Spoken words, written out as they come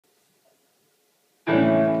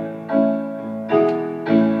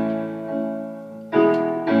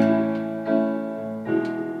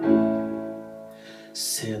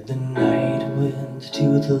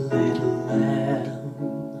little lamb,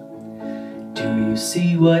 do you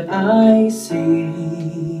see what I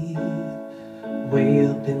see? Way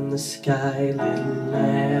up in the sky, little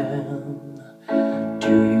lamb,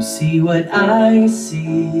 do you see what I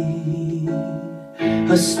see?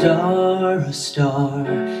 A star,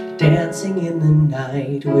 dancing in the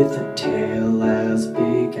night, with a tail as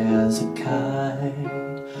big as a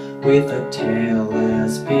kite, with a tail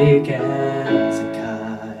as big as a kite.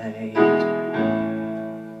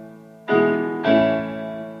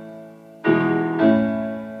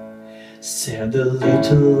 Said the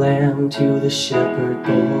little lamb to the shepherd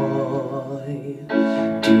boy,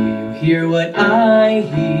 do you hear what I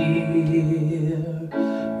hear?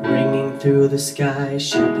 Ringing through the sky,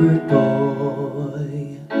 shepherd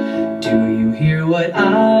boy, do you hear what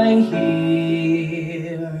I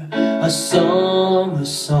hear? A song,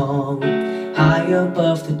 high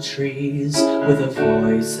above the trees, with a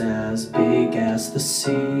voice as big as the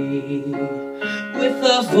sea, with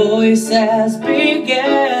a voice as big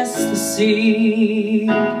as the sea.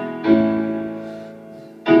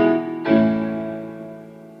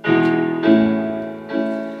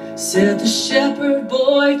 Said the shepherd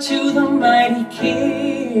boy to the mighty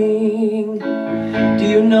king, do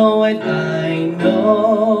you know what I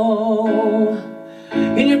know?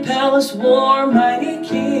 In your palace warm, mighty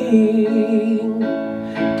king,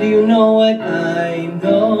 do you know what I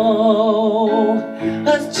know?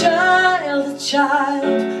 A child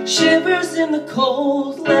shivers in the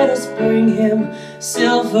cold. Let us bring him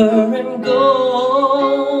silver and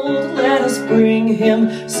gold. Let us bring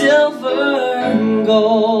him silver and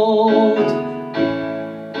gold.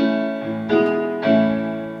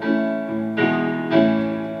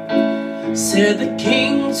 Said the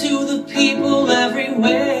king to the people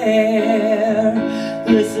everywhere,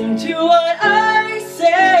 listen to what I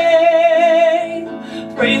say.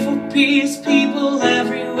 Pray for peace, people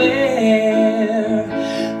everywhere,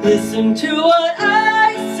 listen to what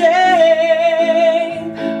I say.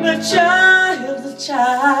 The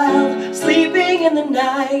child, sleeping in the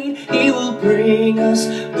night, he will bring us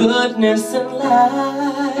goodness and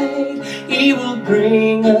light. He will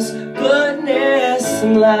bring us goodness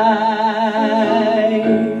and light.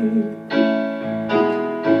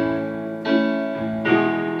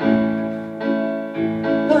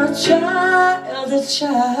 A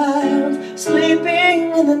child,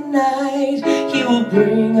 sleeping in the night, he will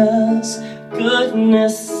bring us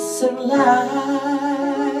goodness and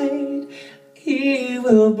light. He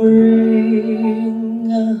will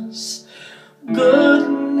bring us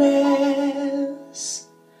goodness